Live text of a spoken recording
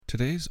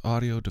Today's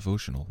audio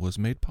devotional was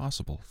made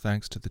possible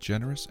thanks to the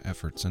generous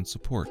efforts and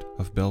support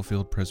of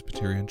Bellefield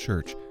Presbyterian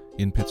Church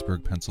in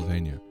Pittsburgh,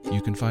 Pennsylvania.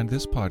 You can find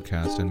this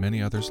podcast and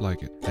many others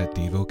like it at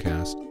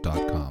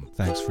devocast.com.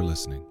 Thanks for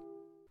listening.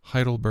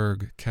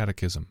 Heidelberg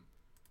Catechism.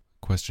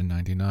 Question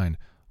 99.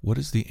 What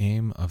is the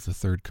aim of the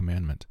third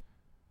commandment?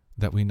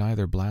 That we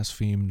neither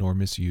blaspheme nor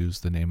misuse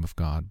the name of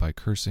God by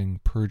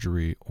cursing,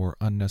 perjury, or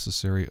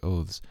unnecessary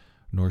oaths,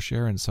 nor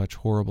share in such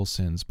horrible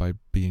sins by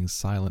being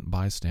silent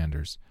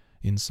bystanders.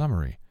 In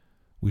summary,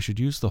 we should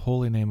use the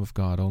holy name of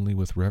God only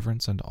with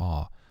reverence and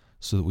awe,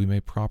 so that we may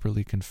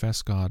properly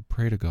confess God,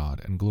 pray to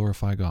God, and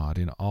glorify God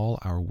in all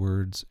our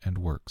words and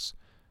works.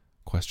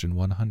 Question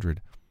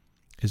 100.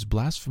 Is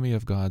blasphemy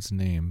of God's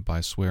name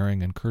by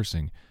swearing and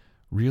cursing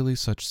really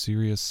such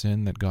serious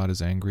sin that God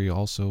is angry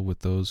also with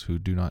those who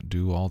do not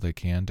do all they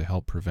can to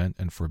help prevent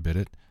and forbid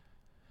it?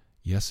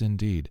 Yes,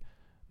 indeed.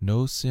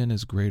 No sin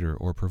is greater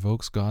or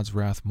provokes God's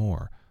wrath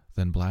more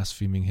than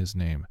blaspheming his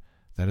name.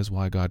 That is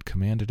why God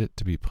commanded it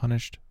to be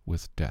punished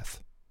with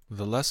death.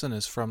 The lesson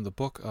is from the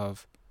book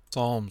of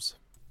Psalms.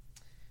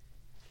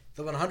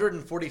 The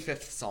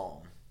 145th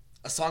Psalm,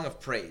 a song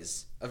of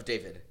praise of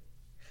David.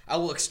 I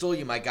will extol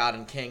you, my God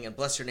and King, and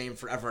bless your name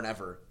forever and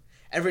ever.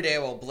 Every day I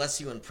will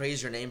bless you and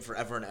praise your name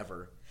forever and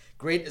ever.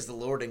 Great is the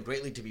Lord and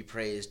greatly to be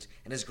praised,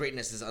 and his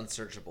greatness is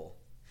unsearchable.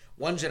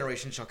 One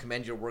generation shall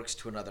commend your works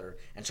to another,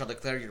 and shall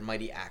declare your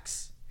mighty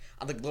acts.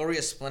 On the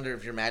glorious splendor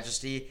of your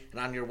majesty, and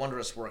on your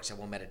wondrous works I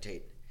will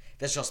meditate.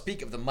 They shall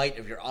speak of the might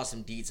of your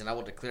awesome deeds, and I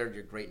will declare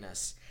your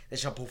greatness. They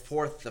shall pour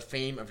forth the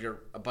fame of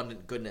your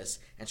abundant goodness,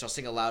 and shall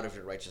sing aloud of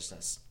your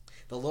righteousness.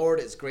 The Lord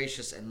is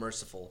gracious and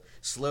merciful,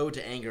 slow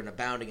to anger and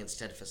abounding in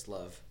steadfast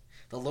love.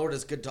 The Lord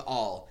is good to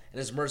all, and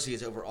his mercy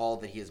is over all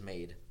that he has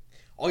made.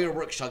 All your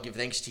works shall give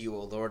thanks to you,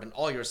 O Lord, and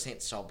all your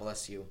saints shall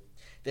bless you.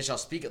 They shall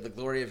speak of the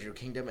glory of your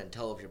kingdom and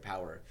tell of your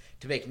power,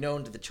 to make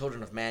known to the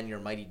children of man your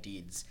mighty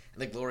deeds,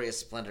 and the glorious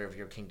splendor of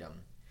your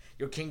kingdom.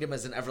 Your kingdom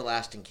is an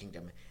everlasting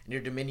kingdom, and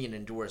your dominion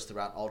endures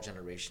throughout all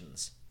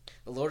generations.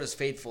 The Lord is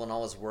faithful in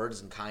all his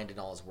words and kind in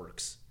all his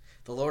works.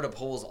 The Lord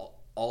upholds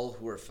all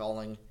who are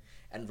falling,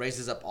 and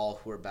raises up all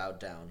who are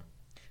bowed down.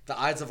 The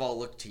eyes of all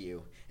look to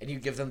you, and you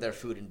give them their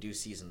food in due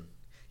season.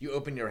 You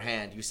open your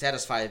hand, you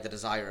satisfy the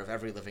desire of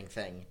every living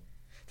thing.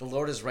 The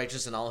Lord is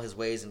righteous in all his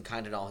ways and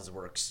kind in all his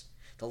works.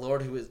 The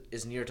Lord who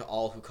is near to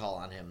all who call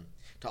on him,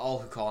 to all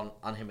who call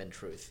on him in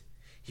truth.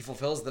 He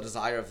fulfills the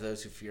desire of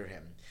those who fear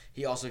him.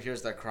 He also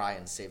hears their cry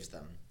and saves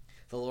them.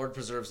 The Lord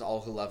preserves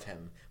all who love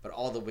him, but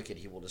all the wicked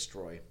he will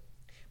destroy.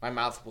 My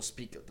mouth will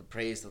speak of the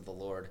praise of the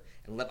Lord,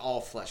 and let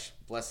all flesh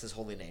bless his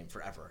holy name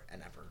forever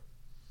and ever.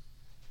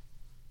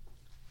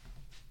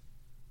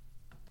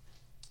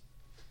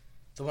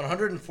 The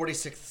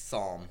 146th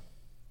Psalm.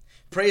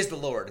 Praise the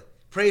Lord,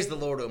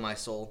 O my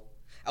soul.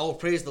 I will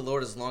praise the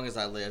Lord as long as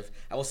I live.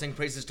 I will sing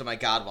praises to my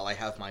God while I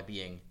have my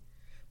being.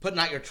 Put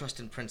not your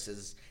trust in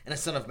princes, in a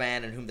son of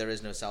man in whom there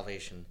is no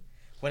salvation.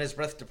 When his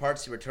breath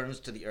departs, he returns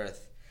to the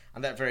earth.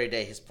 On that very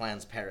day his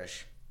plans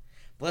perish.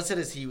 Blessed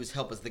is he whose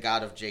help is the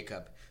God of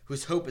Jacob,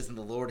 whose hope is in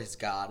the Lord his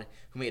God,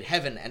 who made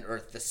heaven and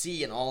earth, the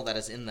sea and all that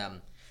is in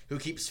them, who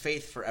keeps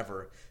faith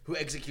forever, who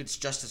executes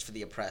justice for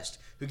the oppressed,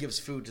 who gives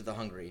food to the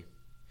hungry.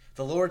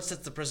 The Lord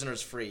sets the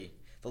prisoners free.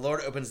 The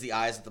Lord opens the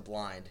eyes of the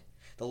blind.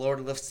 The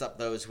Lord lifts up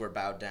those who are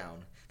bowed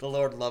down. The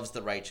Lord loves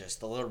the righteous.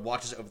 The Lord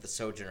watches over the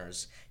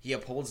sojourners. He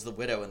upholds the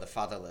widow and the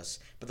fatherless,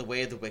 but the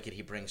way of the wicked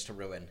he brings to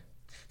ruin.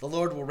 The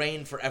Lord will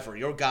reign forever.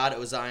 Your God,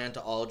 O Zion,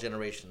 to all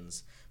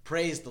generations.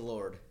 Praise the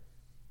Lord.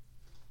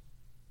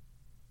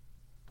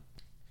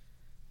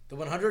 The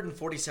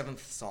 147th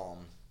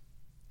Psalm.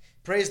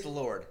 Praise the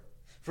Lord,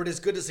 for it is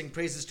good to sing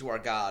praises to our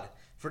God,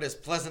 for it is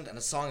pleasant, and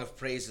a song of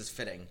praise is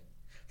fitting.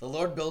 The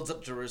Lord builds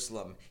up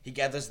Jerusalem. He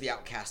gathers the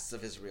outcasts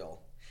of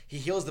Israel. He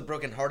heals the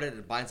brokenhearted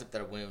and binds up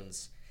their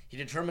wounds. He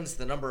determines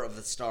the number of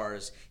the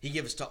stars. He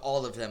gives to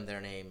all of them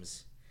their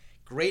names.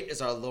 Great is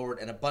our Lord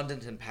and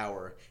abundant in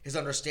power. His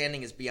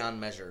understanding is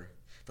beyond measure.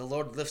 The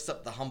Lord lifts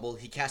up the humble.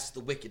 He casts the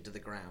wicked to the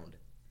ground.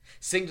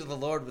 Sing to the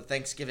Lord with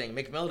thanksgiving.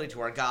 Make melody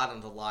to our God on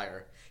the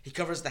lyre. He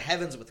covers the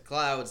heavens with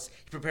clouds.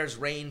 He prepares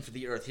rain for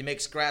the earth. He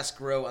makes grass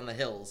grow on the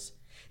hills.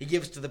 He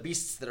gives to the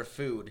beasts their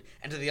food,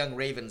 and to the young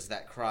ravens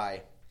that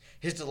cry.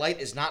 His delight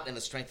is not in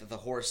the strength of the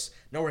horse,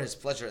 nor his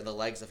pleasure in the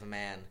legs of a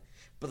man.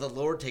 But the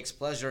Lord takes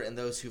pleasure in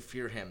those who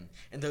fear him,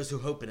 and those who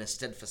hope in his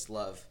steadfast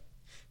love.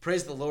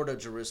 Praise the Lord, O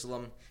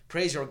Jerusalem.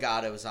 Praise your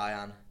God, O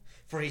Zion.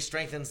 For he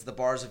strengthens the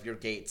bars of your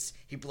gates.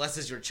 He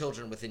blesses your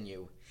children within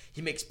you.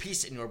 He makes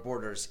peace in your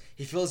borders.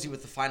 He fills you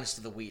with the finest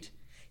of the wheat.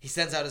 He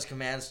sends out his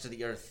commands to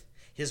the earth.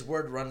 His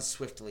word runs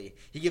swiftly.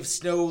 He gives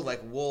snow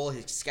like wool.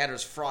 He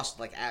scatters frost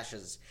like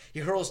ashes. He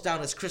hurls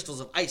down his crystals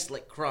of ice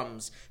like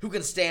crumbs. Who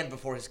can stand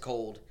before his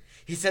cold?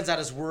 He sends out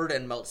his word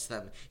and melts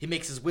them. He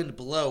makes his wind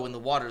blow and the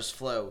waters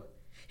flow.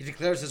 He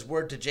declares his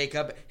word to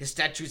Jacob, his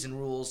statutes and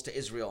rules to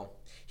Israel.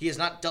 He has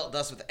not dealt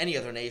thus with any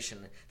other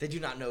nation. They do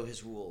not know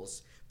his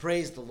rules.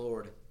 Praise the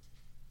Lord.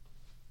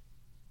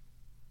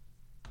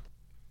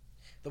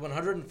 The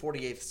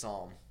 148th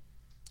Psalm.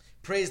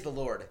 Praise the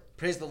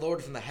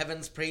Lord from the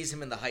heavens, praise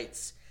him in the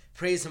heights.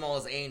 Praise him, all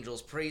his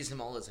angels. Praise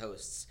him, all his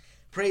hosts.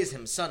 Praise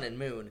him, sun and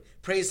moon.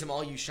 Praise him,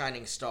 all you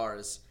shining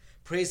stars.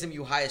 Praise him,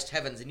 you highest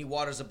heavens, and you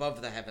waters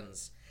above the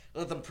heavens.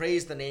 Let them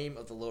praise the name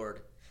of the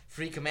Lord.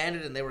 For he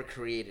commanded, and they were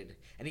created,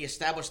 and he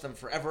established them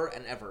forever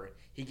and ever.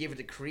 He gave a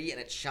decree, and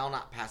it shall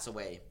not pass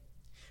away.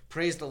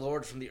 Praise the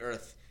Lord from the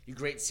earth, you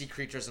great sea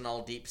creatures in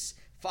all deeps,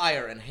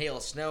 fire and hail,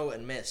 snow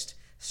and mist,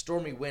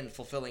 stormy wind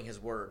fulfilling his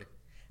word.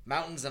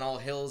 Mountains and all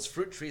hills,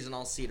 fruit trees and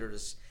all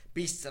cedars,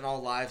 beasts and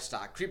all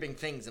livestock, creeping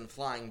things and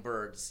flying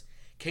birds,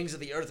 kings of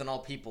the earth and all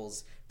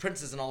peoples,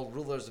 princes and all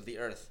rulers of the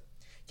earth,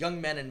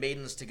 young men and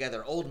maidens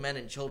together, old men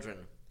and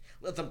children.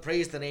 Let them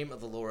praise the name of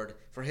the Lord,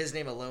 for his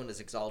name alone is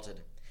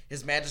exalted.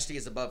 His majesty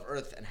is above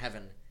earth and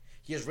heaven.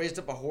 He has raised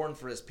up a horn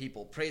for his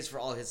people, praise for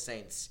all his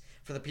saints,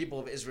 for the people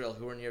of Israel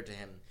who are near to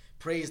him.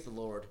 Praise the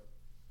Lord.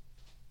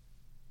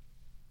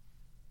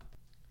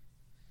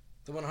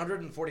 The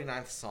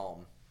 149th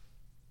Psalm.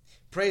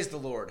 Praise the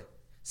Lord.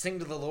 Sing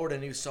to the Lord a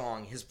new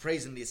song, his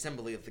praise in the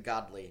assembly of the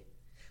godly.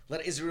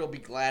 Let Israel be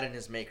glad in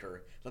his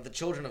Maker. Let the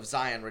children of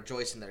Zion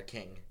rejoice in their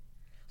King.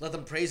 Let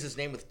them praise his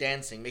name with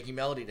dancing, making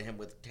melody to him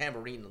with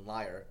tambourine and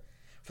lyre.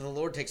 For the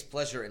Lord takes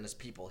pleasure in his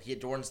people. He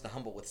adorns the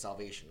humble with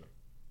salvation.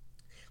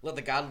 Let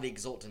the godly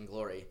exult in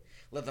glory.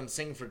 Let them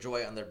sing for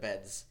joy on their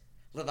beds.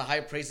 Let the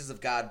high praises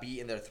of God be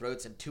in their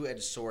throats and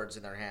two-edged swords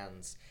in their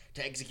hands,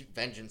 to execute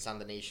vengeance on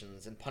the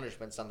nations and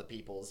punishments on the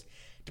peoples,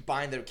 to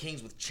bind their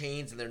kings with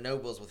chains and their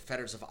nobles with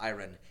fetters of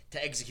iron,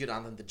 to execute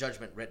on them the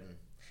judgment written.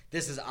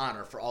 This is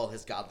honor for all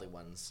his godly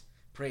ones.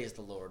 Praise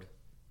the Lord.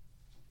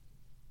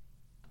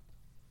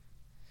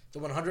 The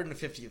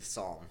 150th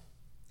Psalm.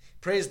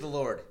 Praise the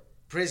Lord.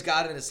 Praise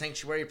God in his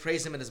sanctuary.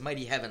 Praise him in his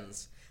mighty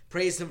heavens.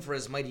 Praise him for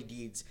his mighty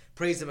deeds.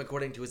 Praise him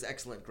according to his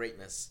excellent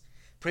greatness.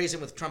 Praise him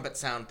with trumpet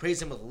sound.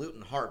 Praise him with lute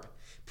and harp.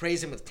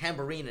 Praise him with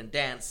tambourine and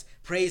dance.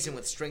 Praise him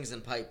with strings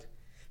and pipe.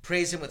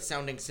 Praise him with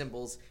sounding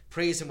cymbals.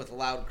 Praise him with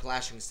loud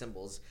clashing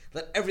cymbals.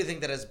 Let everything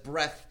that has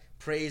breath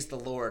praise the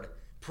Lord.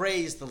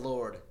 Praise the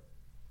Lord.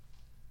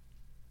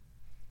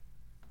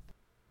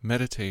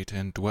 Meditate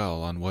and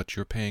dwell on what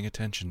you're paying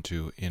attention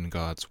to in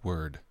God's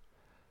Word.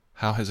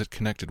 How has it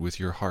connected with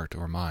your heart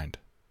or mind?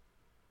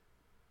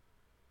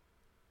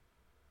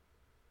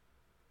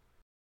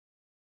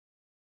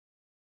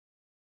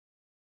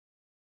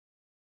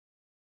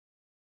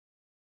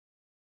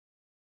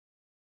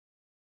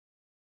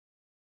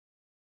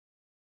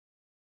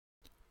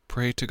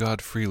 Pray to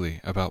God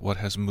freely about what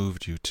has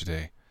moved you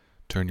today.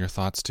 Turn your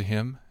thoughts to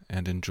Him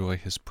and enjoy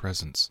His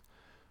presence.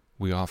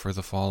 We offer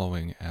the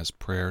following as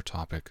prayer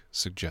topic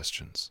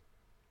suggestions.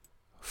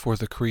 For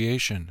the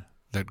creation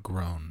that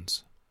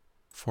groans.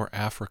 For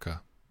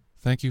Africa.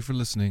 Thank you for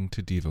listening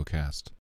to DevoCast.